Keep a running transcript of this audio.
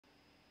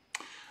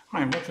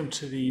Hi and welcome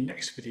to the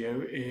next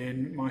video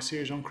in my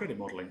series on credit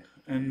modelling,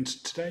 and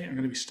today I'm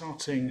going to be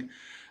starting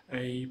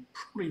a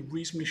probably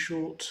reasonably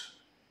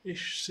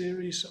short-ish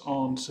series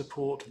on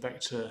support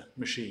vector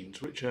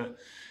machines, which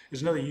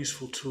is another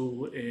useful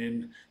tool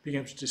in being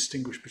able to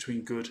distinguish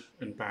between good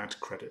and bad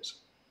credit.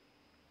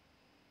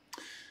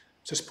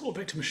 So support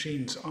vector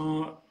machines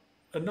are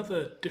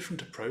another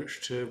different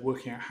approach to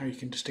working out how you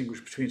can distinguish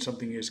between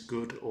something is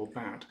good or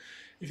bad.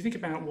 If you think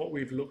about what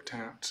we've looked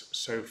at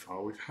so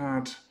far, we've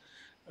had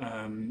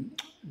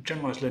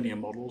generalized linear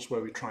models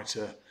where we try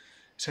to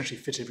essentially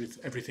fit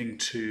everything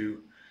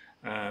to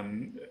a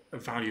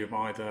value of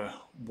either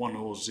 1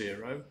 or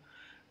 0.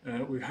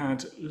 We've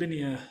had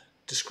linear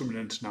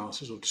discriminant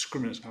analysis, or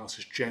discriminant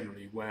analysis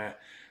generally, where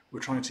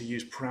we're trying to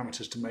use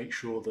parameters to make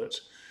sure that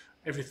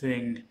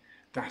everything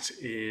that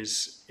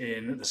is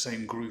in the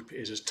same group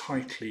is as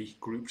tightly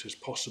grouped as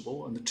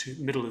possible, and the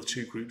middle of the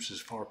two groups as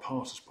far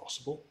apart as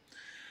possible.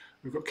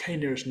 We've got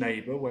k-nearest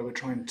neighbour, where we're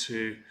trying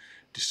to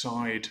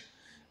decide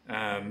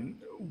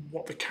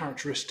what the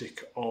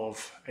characteristic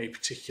of a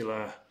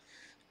particular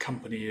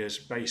company is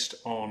based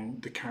on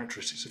the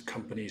characteristics of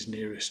companies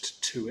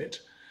nearest to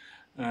it.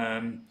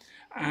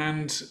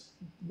 And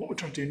what we're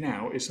trying to do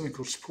now is something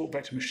called support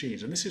vector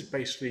machines, and this is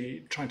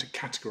basically trying to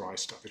categorize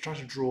stuff. It's trying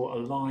to draw a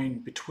line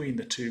between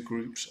the two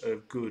groups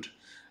of good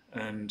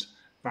and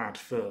bad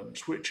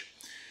firms, which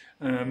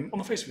on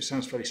the face of it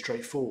sounds fairly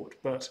straightforward,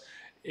 but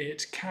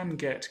it can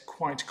get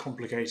quite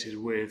complicated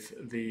with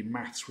the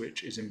maths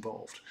which is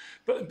involved.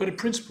 But in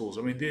principles,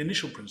 I mean, the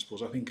initial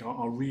principles I think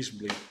are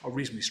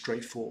reasonably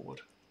straightforward.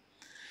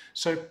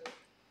 So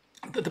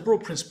the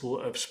broad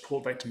principle of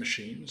support vector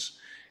machines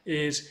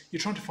is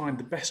you're trying to find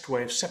the best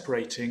way of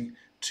separating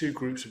two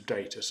groups of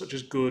data, such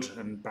as good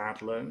and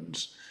bad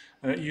loans,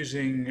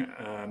 using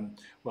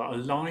well, a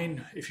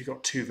line if you've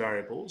got two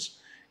variables.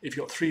 If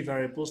you've got three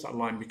variables, that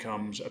line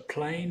becomes a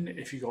plane.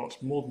 If you've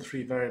got more than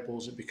three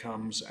variables, it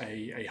becomes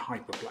a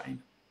hyperplane.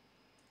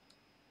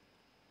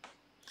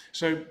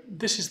 So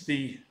this is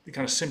the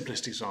kind of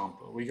simplest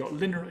example. We've got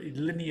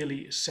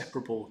linearly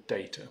separable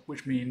data,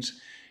 which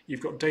means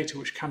you've got data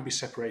which can be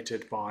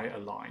separated by a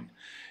line.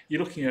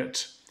 You're looking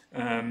at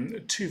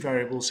two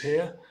variables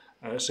here,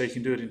 so you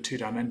can do it in 2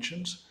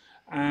 dimensions,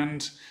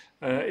 and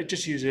it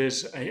just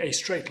uses a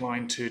straight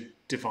line to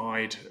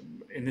divide,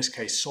 in this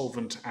case,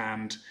 solvent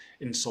and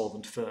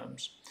insolvent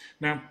firms.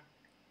 Now,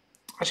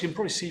 as you can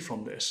probably see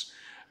from this,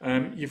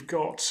 you've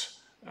got,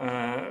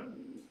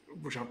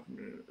 which I've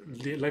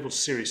labelled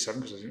Series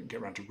 7 because I didn't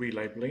get around to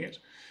relabeling it,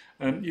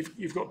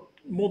 you've got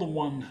more than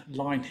one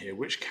line here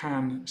which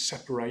can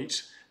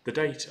separate the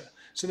data.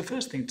 So the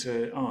first thing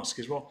to ask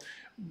is, well,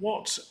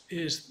 what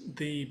is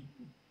the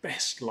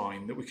best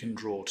line that we can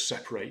draw to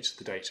separate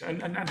the data,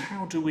 and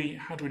how do we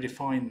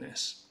define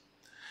this?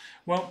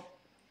 Well,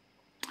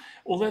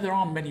 although there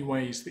are many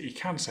ways that you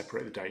can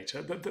separate the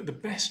data, the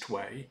best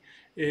way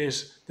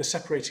is the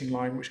separating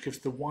line which gives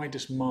the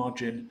widest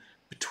margin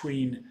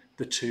between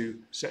the two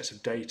sets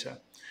of data.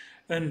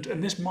 And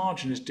this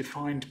margin is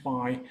defined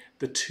by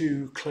the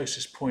two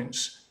closest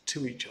points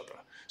to each other.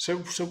 So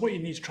what you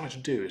need to try to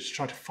do is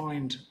try to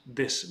find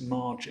this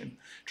margin,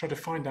 try to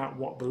find out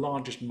what the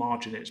largest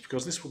margin is,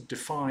 because this will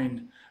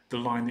define the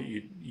line that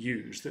you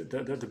use,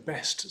 the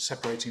best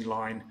separating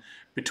line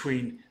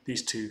between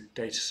these two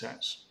data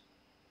sets.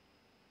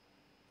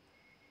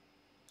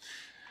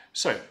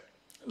 So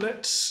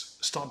let's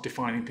start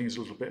defining things a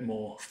little bit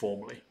more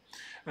formally.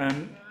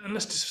 And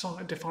let's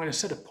define a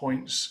set of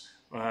points,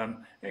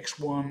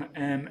 x1m,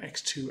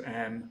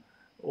 x2m,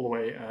 all the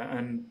way,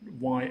 and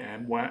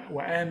ym,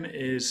 where m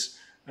is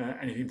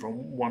anything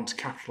from 1 to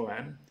capital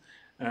M.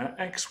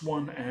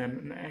 x1m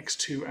and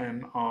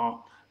x2m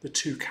are the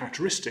two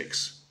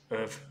characteristics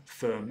of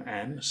firm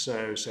M,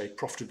 so say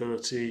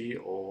profitability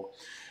or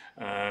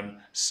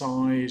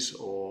size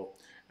or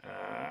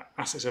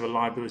assets over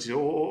liabilities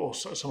or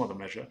some other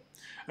measure.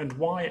 And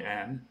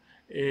ym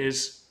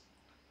is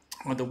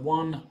either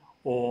 1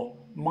 or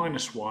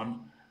 -1,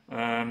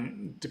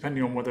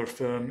 depending on whether a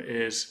firm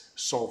is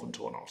solvent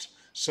or not.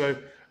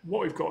 So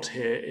what we've got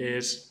here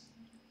is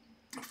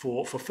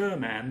for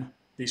firm M,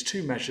 these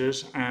two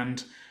measures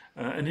and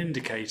an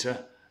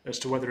indicator as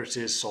to whether it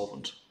is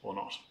solvent or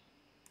not.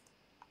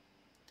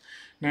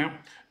 Now,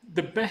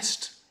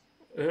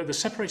 the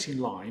separating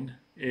line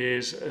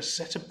is a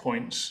set of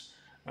points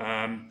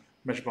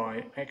measured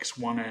by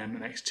x1m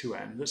and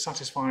x2m that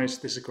satisfies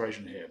this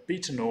equation here.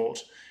 Beta naught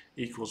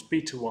equals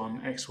beta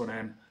 1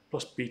 x1m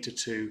plus beta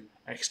 2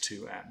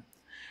 x2m.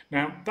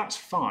 Now that's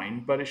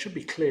fine, but it should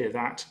be clear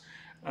that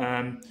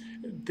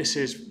this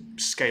is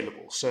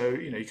scalable. So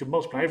you can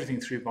multiply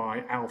everything through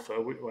by alpha,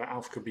 where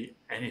alpha could be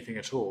anything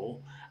at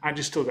all, and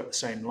you still get the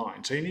same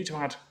line. So you need to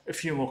add a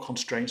few more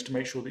constraints to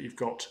make sure that you've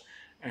got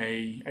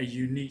a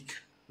unique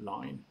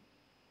line.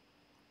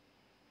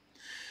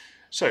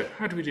 So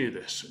how do we do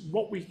this?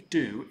 What we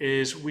do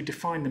is we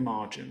define the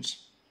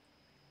margins.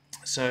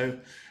 So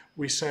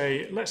we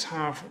say, let's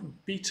have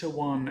beta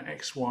 1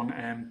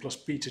 x1m plus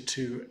beta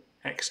 2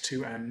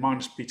 x2m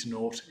minus beta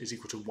naught is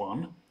equal to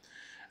 1.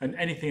 and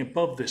anything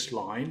above this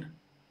line,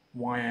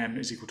 ym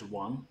is equal to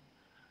 1,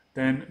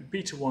 then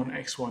beta1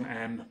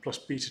 x1m plus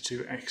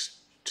beta2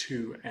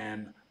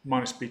 x2m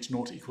minus beta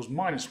 0 equals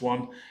minus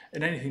 1,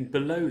 and anything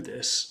below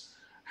this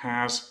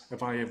has a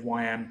value of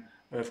ym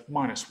of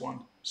minus 1.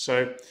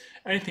 So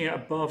anything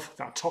above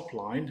that top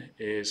line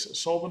is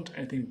solvent,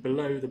 anything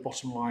below the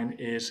bottom line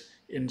is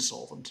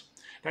insolvent.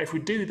 Now if we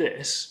do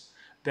this,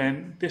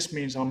 then this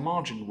means our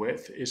margin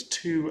width is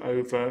 2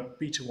 over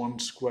beta 1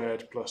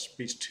 squared plus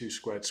beta 2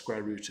 squared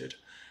square rooted,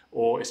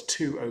 or it's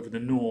 2 over the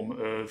norm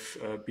of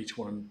beta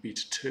 1 and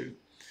beta 2.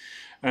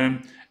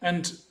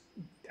 And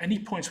any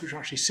points which are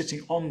actually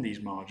sitting on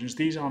these margins,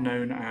 these are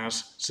known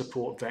as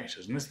support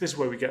vectors. And this is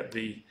where we get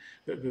the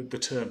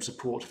term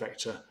support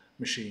vector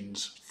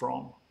machines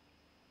from.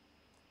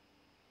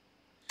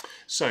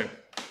 So,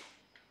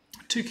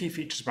 two key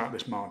features about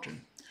this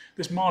margin.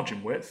 This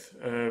margin width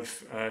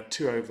of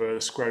 2 over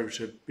the square root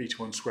of beta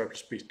 1 squared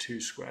plus beta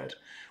 2 squared,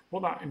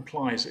 what that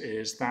implies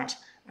is that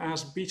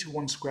as beta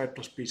 1 squared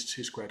plus beta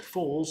 2 squared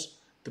falls,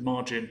 the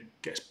margin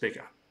gets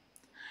bigger.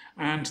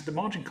 And the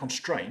margin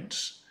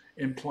constraints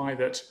imply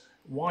that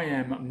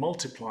ym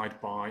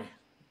multiplied by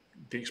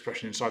the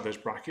expression inside those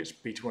brackets,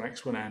 beta 1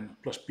 x1m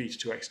plus beta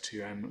 2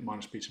 x2m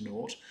minus beta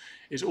 0,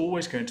 is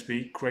always going to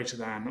be greater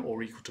than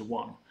or equal to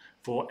 1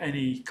 for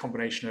any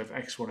combination of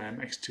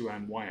x1m,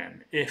 x2m,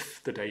 ym,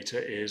 if the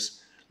data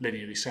is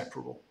linearly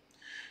separable.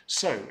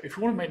 So if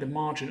we want to make the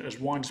margin as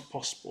wide as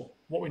possible,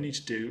 what we need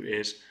to do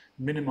is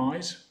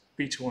minimize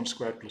beta 1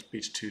 squared plus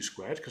beta 2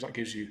 squared, because that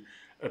gives you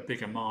a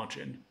bigger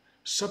margin,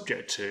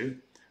 subject to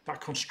that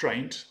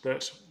constraint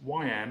that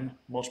ym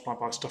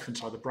multiplied by stuff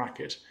inside the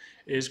bracket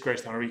is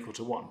greater than or equal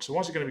to 1. So why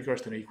is it going to be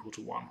greater than or equal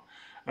to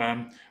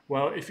 1?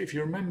 Well, if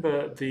you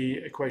remember the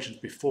equations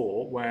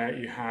before, where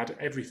you had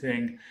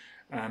everything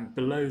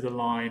below the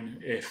line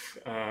if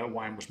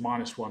ym was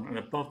minus 1 and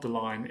above the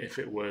line if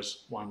ym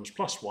was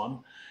plus 1,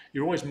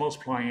 you're always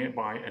multiplying it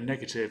by a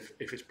negative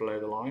if it's below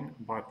the line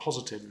and by a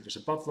positive if it's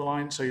above the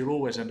line, so you'll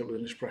always end up with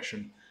an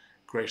expression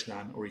greater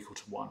than or equal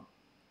to 1.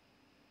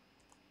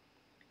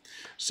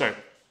 So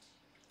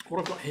what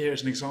I've got here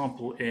is an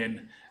example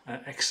in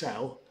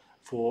Excel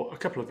for a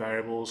couple of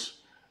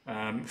variables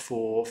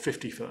for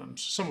 50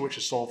 firms, some of which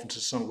are solvent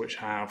and some of which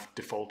have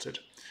defaulted.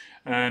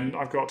 And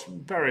I've got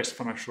various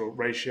financial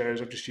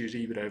ratios. I've just used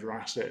EBIT over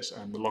assets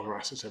and the log of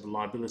assets over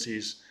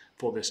liabilities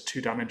for this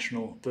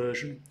two-dimensional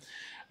version.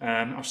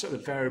 I've set the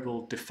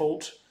variable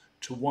default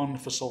to 1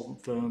 for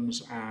solvent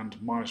firms and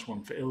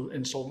 -1 for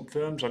insolvent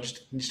firms. I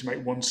just need to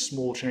make one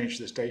small change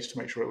to this data to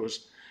make sure it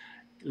was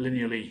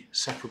linearly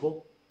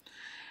separable.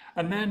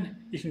 And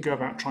then you can go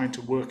about trying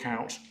to work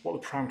out what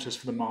the parameters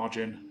for the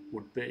margin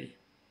would be.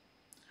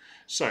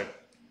 So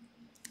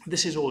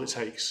this is all it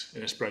takes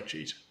in a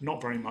spreadsheet,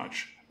 not very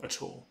much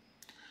at all.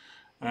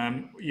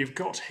 You've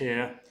got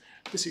here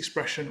this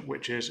expression,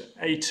 which is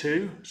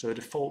A2, so the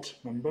default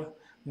number,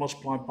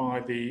 multiplied by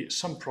the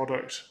sum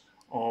product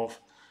of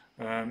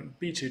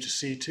B2 to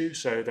C2,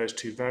 so those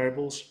two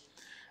variables,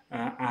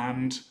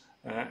 and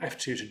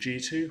F2 to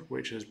G2,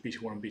 which is beta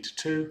 1 and beta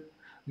 2,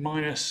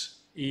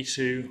 minus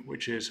E2,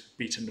 which is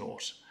beta 0.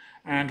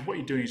 And what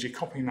you're doing is you're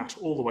copying that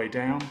all the way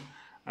down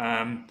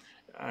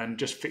and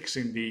just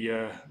fixing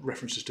the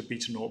references to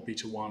beta 0,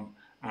 beta 1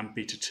 and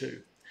beta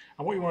 2.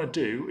 And what you want to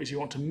do is you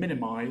want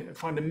to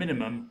find the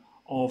minimum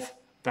of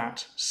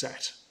that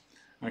set.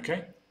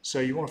 Okay, so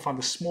you want to find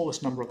the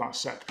smallest number of that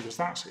set because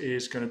that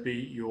is going to be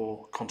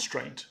your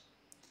constraint.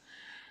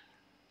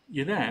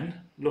 You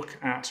then look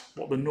at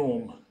what the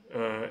norm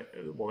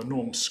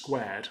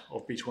squared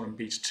of beta 1 and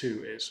beta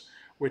 2 is,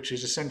 which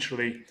is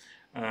essentially,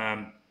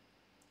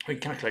 we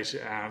calculate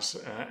it as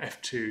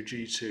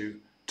F2G2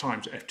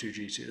 times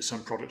F2G2, the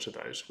sum product of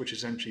those, which is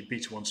essentially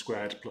beta 1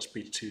 squared plus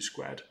beta 2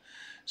 squared.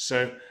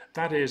 So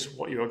that is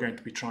what you are going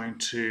to be trying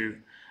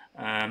to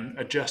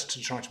adjust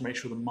to try to make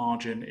sure the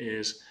margin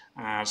is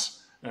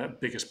as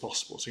big as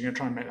possible. So you're going to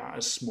try and make that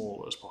as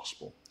small as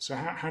possible. So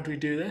how do we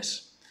do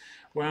this?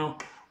 Well,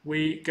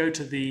 we go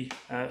to the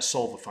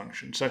solver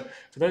function. So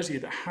for those of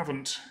you that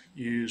haven't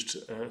used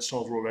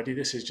solver already,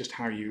 this is just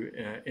how you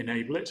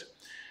enable it.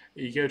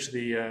 You go to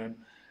the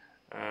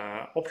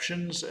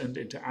options and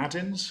into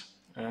add-ins,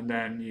 and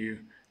then you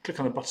click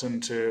on the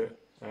button to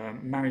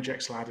manage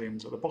Excel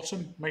add-ins at the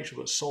bottom. Make sure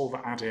that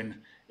solver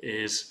add-in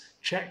is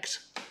checked,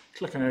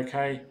 click on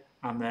OK,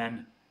 and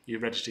then you're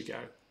ready to go.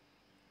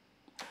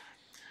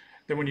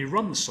 Then when you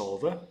run the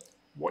solver,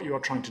 what you are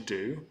trying to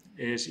do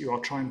is you are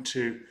trying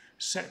to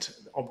set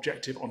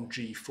objective on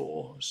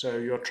G4. So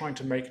you're trying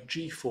to make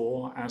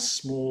G4 as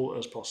small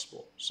as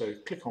possible. So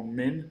click on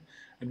min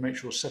and make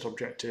sure set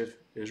objective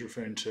is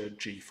referring to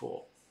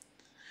G4.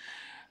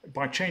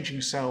 By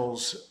changing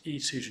cells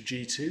E2 to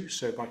G2,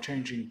 so by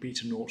changing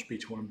beta 0 to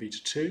beta 1 and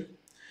beta 2,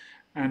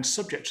 and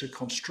subject to the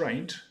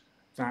constraint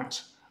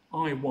that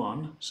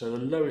I1, so the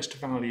lowest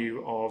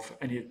value of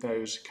any of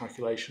those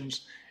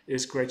calculations,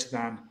 is greater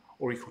than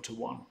or equal to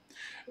 1.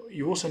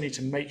 You also need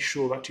to make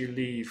sure that you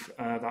leave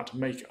that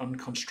make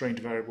unconstrained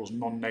variables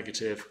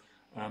non-negative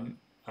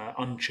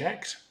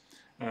unchecked.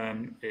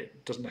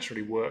 it doesn't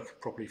necessarily work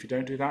properly if you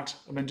don't do that,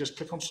 and then just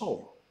click on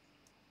solve.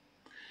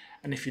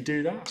 And if you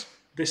do that,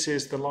 this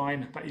is the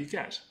line that you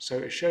get. So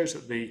it shows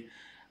that the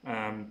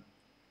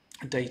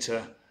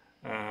data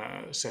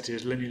set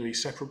is linearly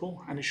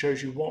separable, and it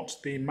shows you what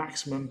the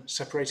maximum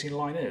separating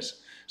line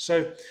is.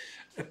 So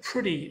a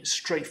pretty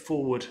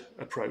straightforward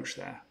approach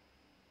there.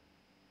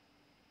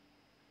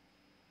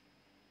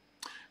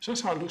 So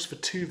that's how it looks for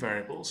two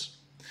variables,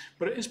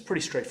 but it is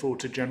pretty straightforward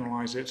to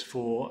generalize it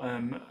for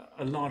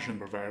a large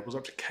number of variables,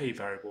 up to k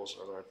variables,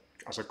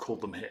 as I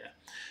called them here.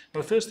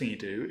 Now the first thing you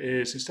do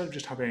is, instead of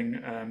just having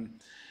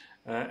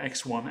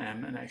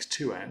x1m and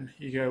x2m,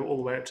 you go all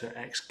the way up to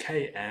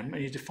xkm,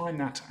 and you define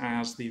that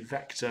as the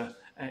vector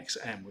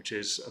xm, which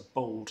is a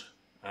bold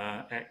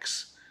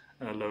x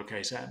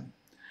lowercase m.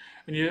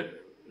 And your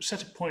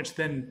set of points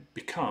then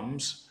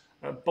becomes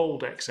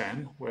bold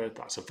xm, where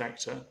that's a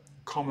vector,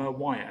 comma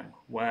ym,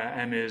 where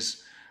m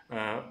is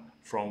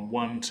from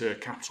 1 to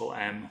capital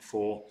M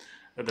for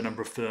the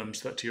number of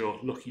firms that you're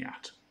looking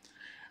at.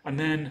 And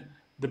then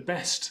the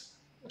best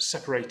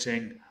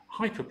separating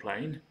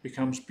hyperplane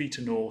becomes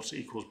beta naught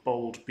equals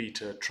bold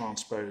beta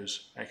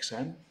transpose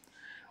xm,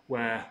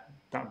 where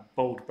that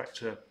bold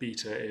vector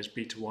beta is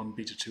beta 1,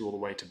 beta 2 all the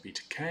way to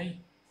beta k.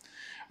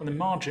 And the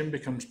margin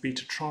becomes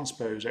beta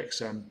transpose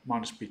xm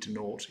minus beta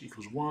naught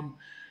equals 1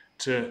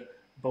 to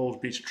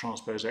bold beta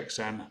transpose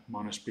xm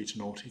minus beta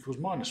naught equals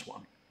minus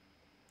 1.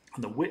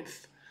 And the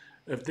width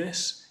of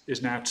this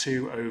is now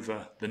 2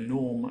 over the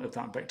norm of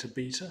that vector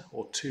beta,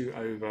 or 2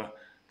 over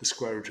the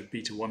square root of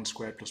beta 1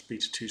 squared plus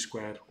beta 2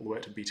 squared all the way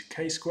to beta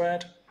k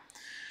squared.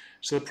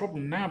 So the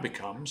problem now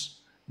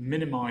becomes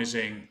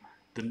minimizing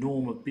the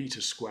norm of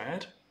beta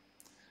squared,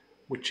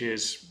 which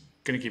is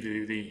going to give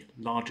you the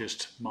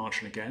largest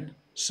margin again,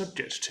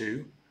 subject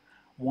to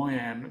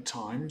ym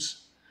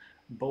times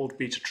bold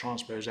beta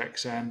transpose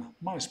xm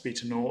minus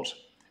beta naught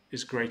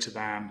is greater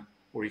than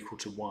or equal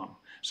to 1.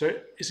 So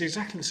it's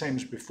exactly the same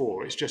as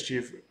before, it's just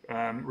you've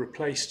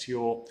replaced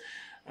your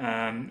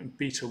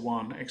beta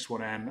 1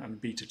 x1m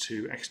and beta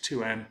 2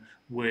 x2m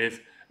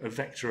with a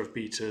vector of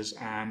betas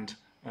and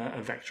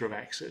a vector of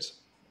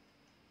x's.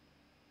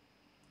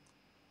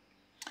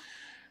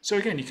 So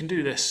again, you can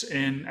do this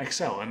in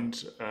Excel,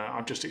 and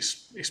I've just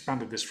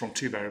expanded this from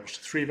 2 variables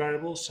to 3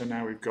 variables. So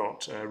now we've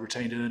got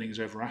retained earnings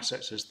over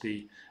assets as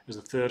the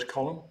third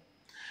column,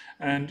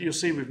 and you'll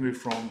see we've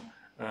moved from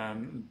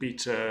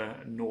beta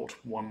 0,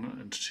 1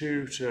 and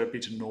 2 to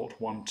beta 0,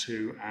 1,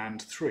 2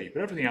 and 3,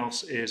 but everything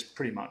else is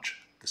pretty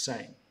much the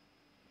same.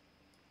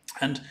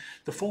 And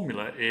the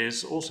formula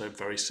is also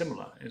very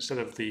similar. Instead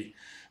of the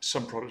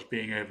sum product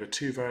being over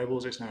 2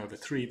 variables, it's now over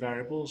 3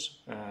 variables,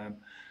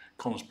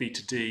 columns b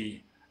to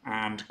d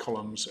and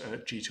columns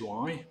g to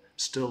I,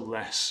 still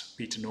less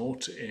beta 0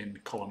 in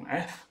column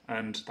f,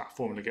 and that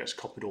formula gets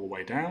copied all the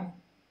way down.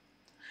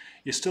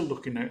 You're still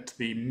looking at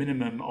the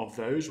minimum of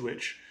those,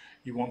 which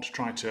you want to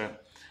try to,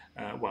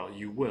 well,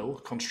 you will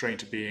constrain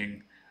to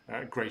being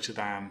greater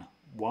than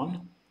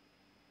 1.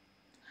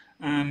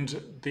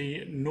 And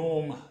the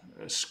norm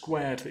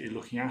squared that you're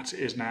looking at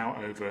is now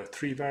over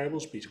 3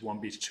 variables, beta 1,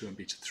 beta 2 and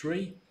beta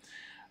 3.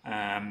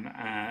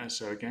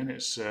 So again,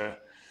 it's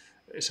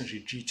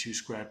essentially g2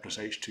 squared plus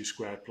h2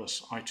 squared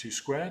plus i2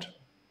 squared.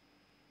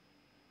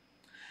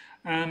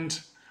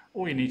 And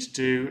all you need to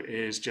do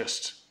is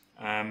just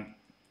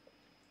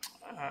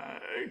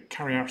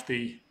carry out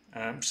the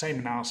same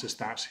analysis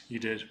that you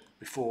did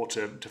before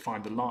to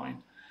find the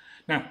line.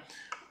 Now,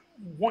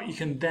 what you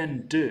can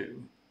then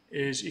do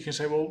is you can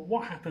say, well,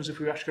 what happens if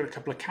we've actually got a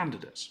couple of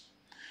candidates?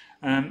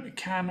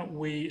 Can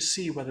we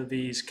see whether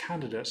these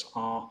candidates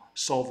are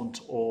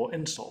solvent or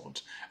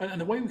insolvent?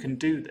 And the way we can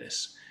do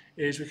this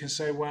is we can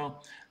say,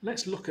 well,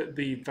 let's look at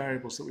the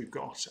variables that we've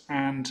got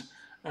and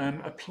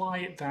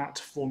apply that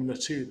formula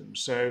to them.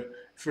 So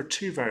for a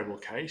 2 variable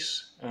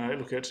case,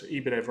 look at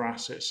EBIT over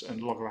assets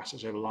and log of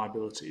assets over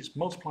liabilities,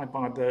 multiply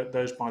by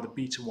those by the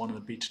beta 1 and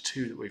the beta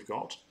 2 that we've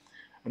got,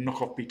 and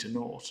knock off beta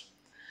 0.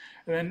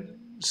 And then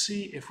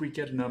see if we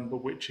get a number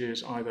which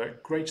is either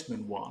greater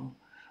than 1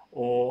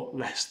 or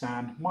less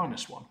than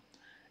minus 1.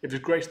 If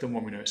it's greater than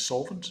 1, we know it's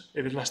solvent.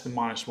 If it's less than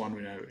minus 1,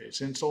 we know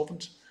it's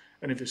insolvent.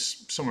 And if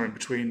it's somewhere in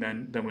between,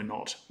 then we're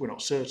not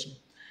certain.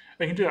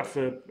 And you can do that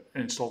for an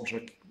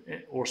insolvent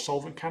or a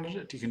solvent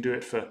candidate. You can do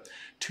it for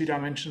 2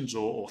 dimensions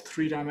or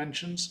 3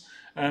 dimensions.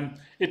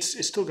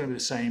 It's still going to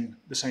be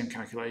the same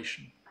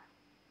calculation.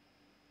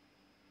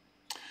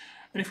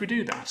 And if we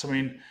do that, I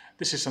mean,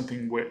 this is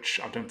something which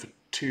I've done for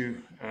 2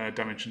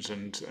 dimensions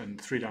and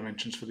 3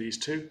 dimensions for these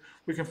 2.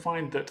 We can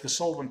find that the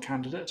solvent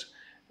candidate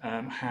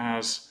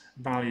has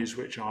values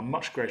which are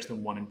much greater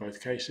than 1 in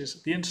both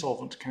cases. The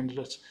insolvent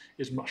candidate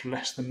is much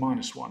less than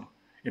minus 1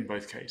 in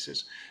both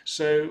cases.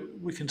 So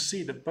we can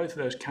see that both of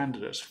those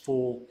candidates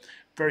fall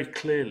very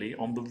clearly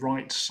on the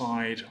right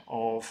side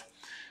of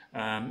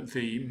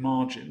the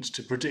margins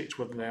to predict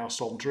whether they are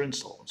solvent or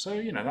insolvent. So,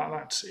 you know,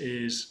 that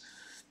is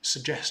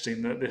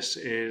suggesting that this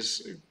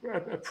is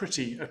a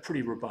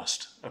pretty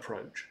robust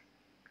approach.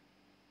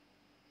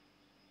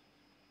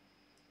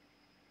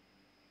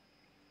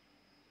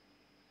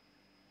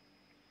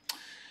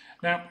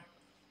 Now,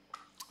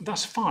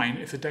 that's fine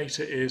if the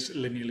data is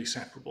linearly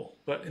separable,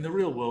 but in the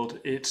real world,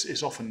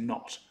 it's often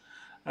not.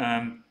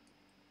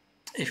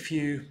 If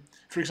you,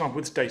 for example,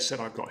 with this data set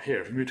I've got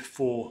here, if we move to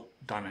 4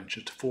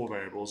 dimensions, to 4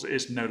 variables, it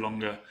is no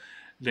longer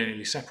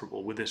linearly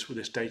separable with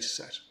this data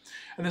set.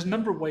 And there's a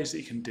number of ways that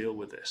you can deal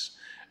with this.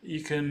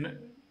 You can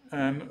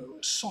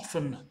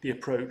soften the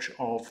approach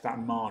of that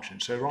margin.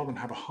 So rather than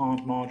have a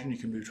hard margin, you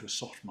can move to a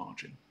soft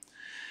margin.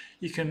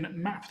 You can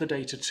map the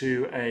data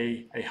to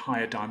a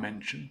higher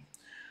dimension,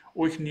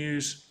 or you can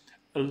use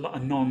a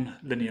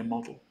non-linear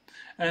model.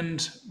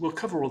 And we'll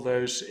cover all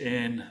those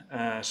in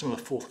some of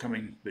the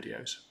forthcoming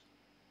videos.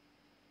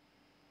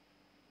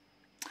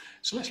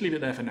 So let's leave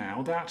it there for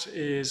now. That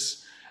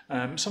is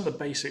some of the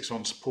basics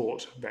on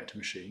support vector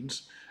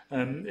machines.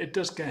 It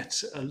does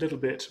get a little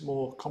bit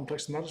more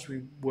complex than that as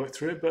we work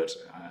through it, but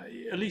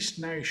at least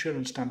now you should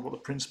understand what the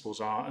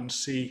principles are and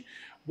see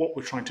what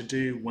we're trying to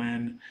do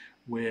when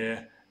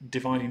we're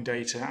dividing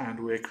data and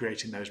we're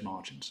creating those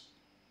margins.